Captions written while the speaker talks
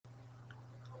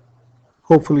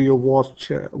Hopefully you watched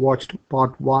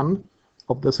part 1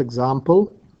 of this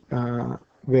example,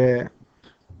 where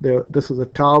this is a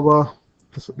tower.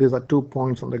 These are 2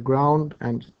 points on the ground,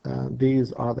 and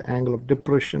these are the angle of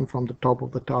depression from the top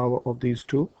of the tower of these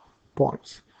 2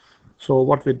 points. So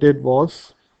what we did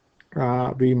was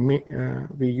we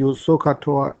used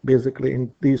SOHCAHTOA basically in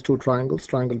these 2 triangles,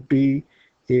 triangle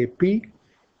BAP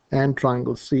and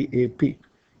triangle CAP,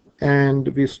 and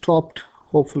we stopped.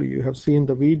 Hopefully you have seen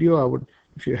the video.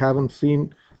 If you haven't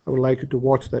seen, I would like you to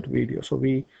watch that video. So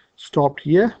we stopped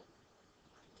here.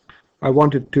 I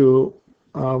wanted to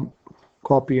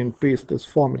copy and paste this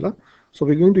formula. So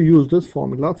we're going to use this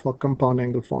formula for compound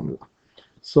angle formula.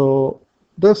 So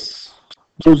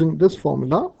using this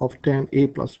formula of tan A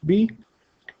plus B,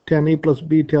 tan A plus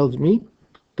B tells me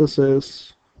this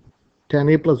is tan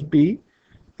A plus B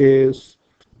is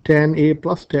tan A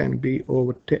plus tan B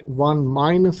over 1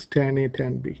 minus tan A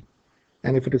tan B.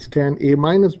 And if it is tan A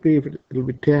minus B, it will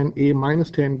be tan A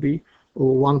minus tan B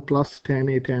over 1 plus tan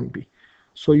A tan B.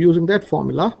 So using that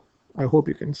formula, I hope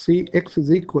you can see x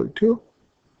is equal to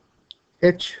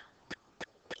h.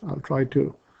 I'll try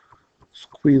to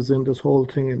squeeze in this whole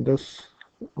thing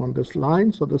on this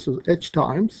line. So this is h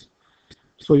times.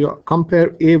 So you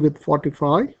compare A with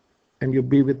 45 and you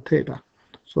B with theta.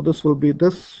 So this will be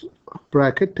this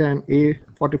bracket, tan A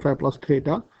 45 plus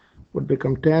theta would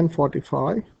become tan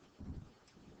 45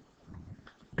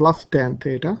 plus tan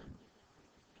theta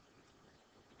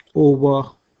over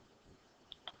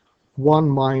 1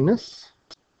 minus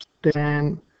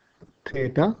tan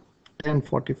theta, tan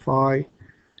 45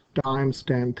 times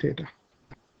tan theta.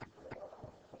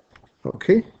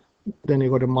 Okay, then you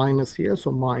got a minus here,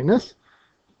 so minus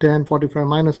tan 45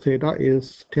 minus theta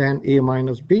is tan A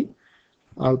minus B.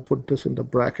 I'll put this in the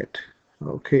bracket.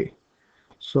 Okay,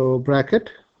 so bracket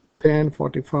tan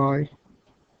 45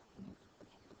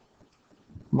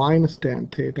 minus tan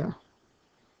theta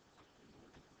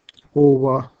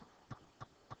over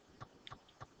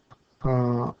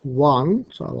 1.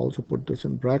 So I'll also put this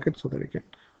in bracket so that you can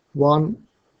 1.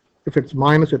 If it's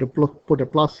minus, you have to put a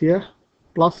plus here,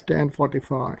 plus tan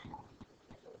 45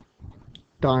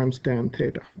 times tan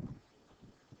theta.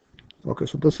 Okay,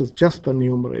 so this is just the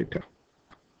numerator.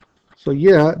 So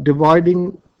here,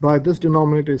 dividing by this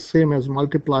denominator is same as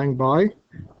multiplying by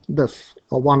this,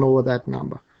 or 1 over that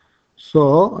number.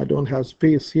 So I don't have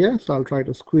space here, so I'll try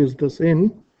to squeeze this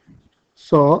in.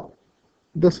 So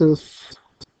this is,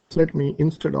 let me,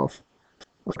 instead of,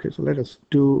 okay, so let us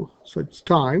do, so it's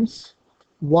times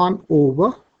 1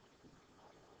 over,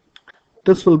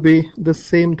 this will be the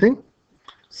same thing.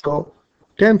 So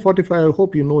tan 45, I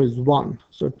hope you know, is 1.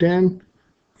 So tan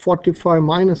 45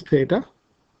 minus theta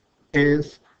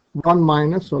is 1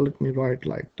 minus, so let me write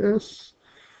like this.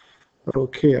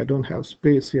 Okay, I don't have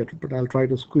space here, but I'll try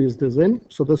to squeeze this in.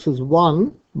 So this is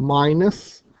 1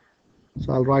 minus,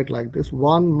 so I'll write like this,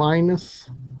 1 minus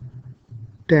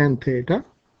tan theta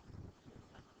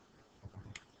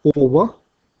over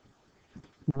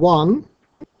 1.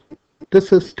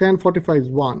 This is tan 45 is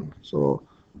 1. So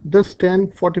this tan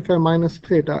 45 minus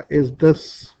theta is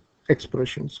this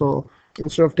expression. So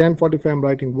instead of tan 45, I'm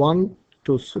writing 1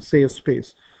 to save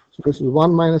space. So this is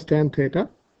 1 minus tan theta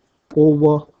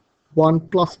over 1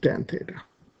 plus tan theta.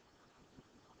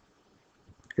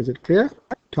 Is it clear?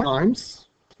 Times,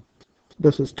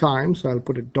 this is times, so I'll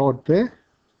put a dot there.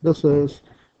 This is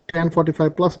tan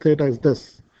 45 plus theta is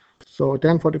this. So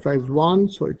tan 45 is 1,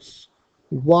 so it's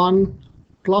 1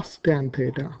 plus tan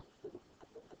theta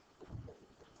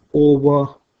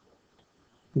over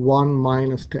 1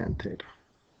 minus tan theta.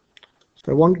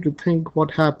 So I wanted to think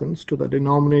what happens to the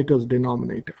denominator's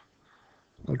denominator.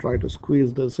 I'll try to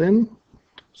squeeze this in.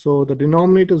 So the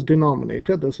denominator's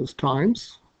denominator, this is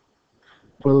times,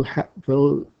 what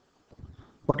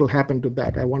will happen to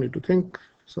that? I wanted to think.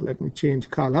 So let me change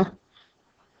color.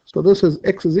 So this is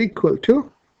x is equal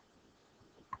to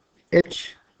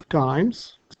h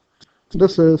times,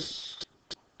 this is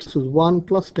 1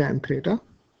 plus tan theta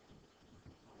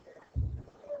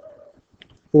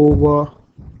over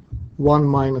 1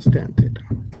 minus tan theta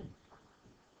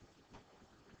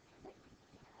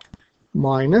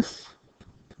minus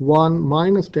 1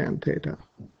 minus tan theta.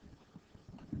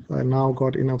 So I now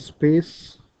got enough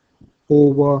space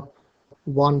over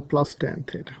 1 plus tan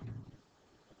theta.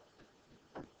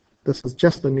 This is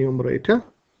just the numerator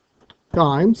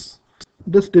times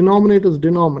this denominator's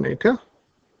denominator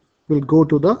will go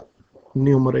to the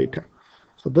numerator.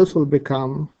 So this will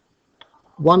become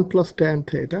 1 plus tan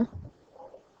theta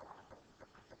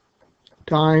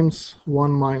times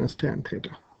 1 minus tan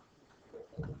theta.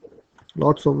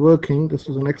 Lots of working. This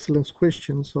is an excellence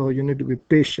question, so you need to be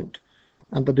patient.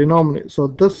 and the denominator, so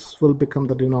this will become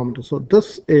the denominator. So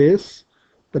this is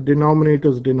the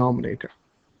denominator's denominator,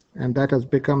 and that has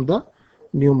become the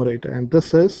numerator, and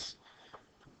this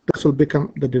will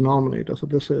become the denominator. So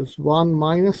this is 1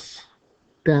 minus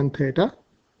tan theta.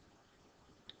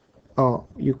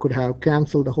 You could have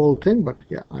canceled the whole thing, but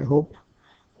yeah, I hope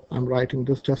I'm writing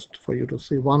this just for you to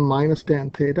see. 1 minus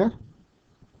tan theta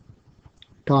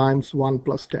times 1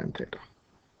 plus tan theta.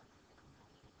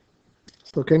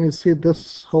 So can you see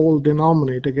this whole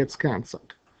denominator gets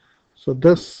cancelled? So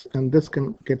this and this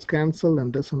gets cancelled,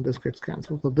 and this gets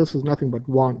cancelled. So this is nothing but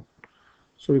 1.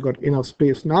 So we got enough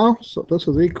space now. So this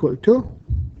is equal to,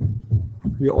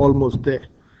 we're almost there.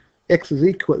 X is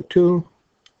equal to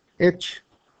h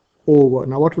over.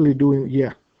 Now what will we do in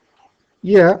here?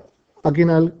 Here again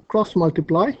I'll cross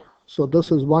multiply. So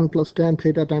this is 1 plus tan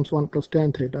theta times 1 plus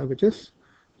tan theta, which is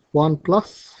 1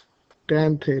 plus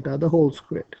tan theta the whole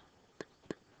squared.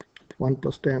 1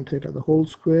 plus tan theta the whole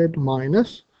squared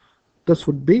minus, this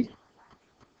would be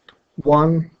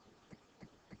 1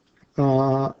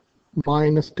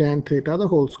 minus tan theta the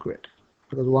whole squared,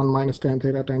 because 1 minus tan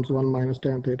theta times 1 minus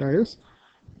tan theta is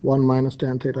 1 minus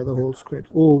tan theta the whole squared,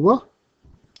 over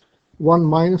 1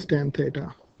 minus tan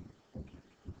theta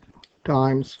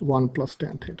times 1 plus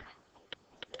tan theta.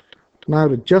 Now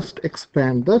to just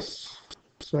expand this.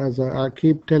 So as I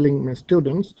keep telling my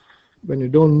students, when you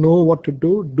don't know what to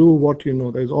do, do what you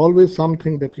know. There's always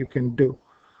something that you can do.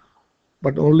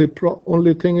 But only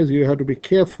thing is you have to be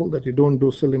careful that you don't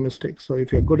do silly mistakes. So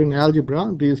if you're good in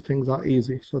algebra, these things are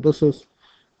easy. So this is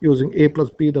using a plus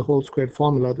b the whole squared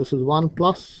formula. This is 1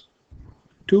 plus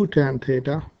 2 tan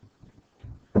theta.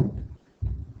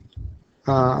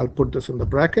 I'll put this in the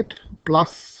bracket,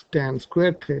 plus tan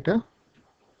squared theta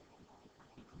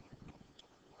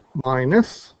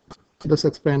minus, this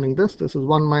expanding this is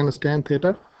 1 minus tan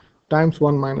theta times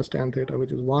 1 minus tan theta,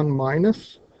 which is 1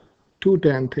 minus 2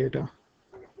 tan theta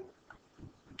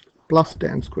plus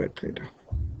tan squared theta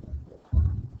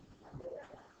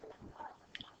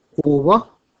over,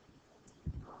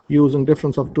 using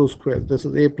difference of two squares. This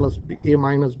is a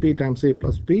minus b times a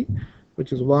plus b,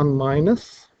 which is 1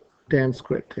 minus tan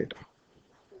squared theta.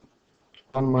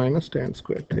 1 minus tan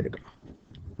squared theta.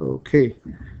 Okay.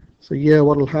 So here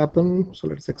what will happen? So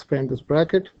let's expand this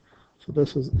bracket. So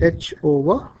this is h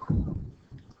over,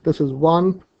 this is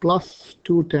 1 plus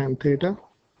 2 tan theta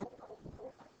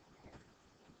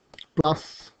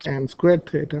plus tan squared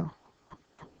theta.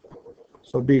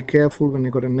 So be careful when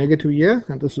you got a negative here,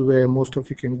 and this is where most of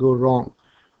you can go wrong.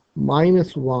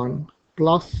 Minus 1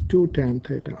 plus 2 tan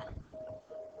theta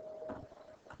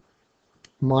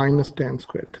minus tan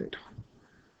squared theta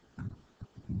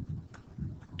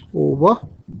over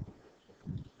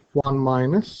 1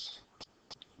 minus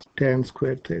tan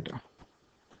squared theta.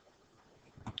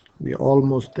 We are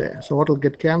almost there. So what will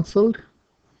get cancelled?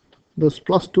 This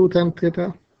plus 2 tan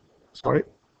theta, sorry,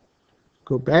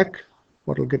 go back.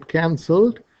 What will get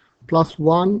cancelled? Plus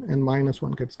 1 and minus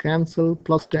 1 gets cancelled.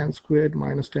 Plus tan squared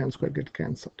minus tan squared gets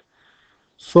cancelled.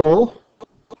 So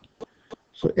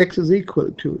x is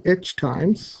equal to h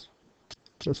times,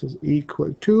 this is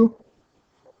equal to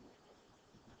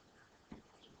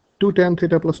 2 tan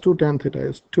theta plus 2 tan theta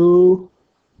is 2.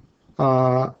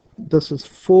 This is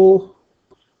 4.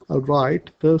 I'll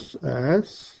write this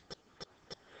as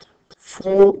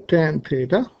 4 tan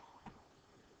theta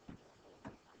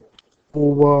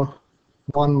over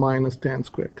 1 minus tan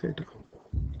squared theta.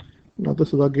 Now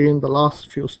this is again the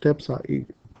last few steps are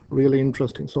really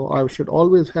interesting. So I should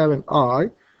always have an I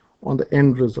on the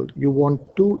end result. You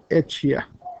want 2h here,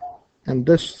 and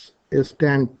this is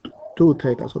tan 2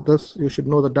 theta. So this, you should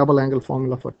know the double angle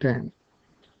formula for tan.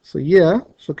 So here,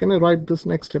 so can I write this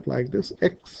next step like this?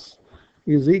 X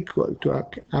is equal to,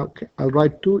 okay, I'll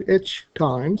write 2h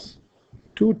times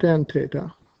 2 tan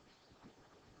theta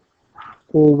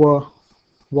over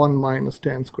 1 minus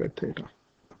tan squared theta.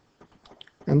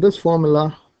 And this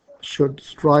formula should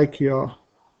strike your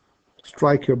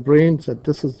brains that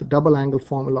this is the double angle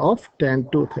formula of tan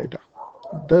 2 theta.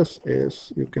 This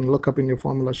is, you can look up in your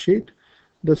formula sheet,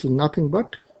 this is nothing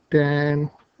but tan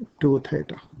 2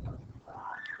 theta.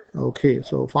 Okay,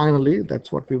 so finally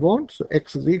that's what we want. So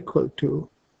x is equal to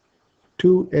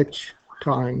 2h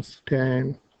times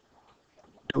tan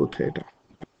 2 theta.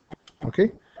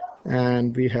 Okay,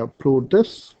 and we have proved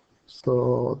this.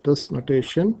 So this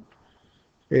notation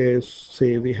is,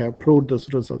 say we have proved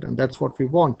this result, and that's what we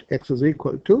want. X is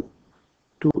equal to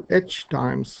 2h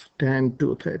times tan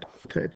 2 theta.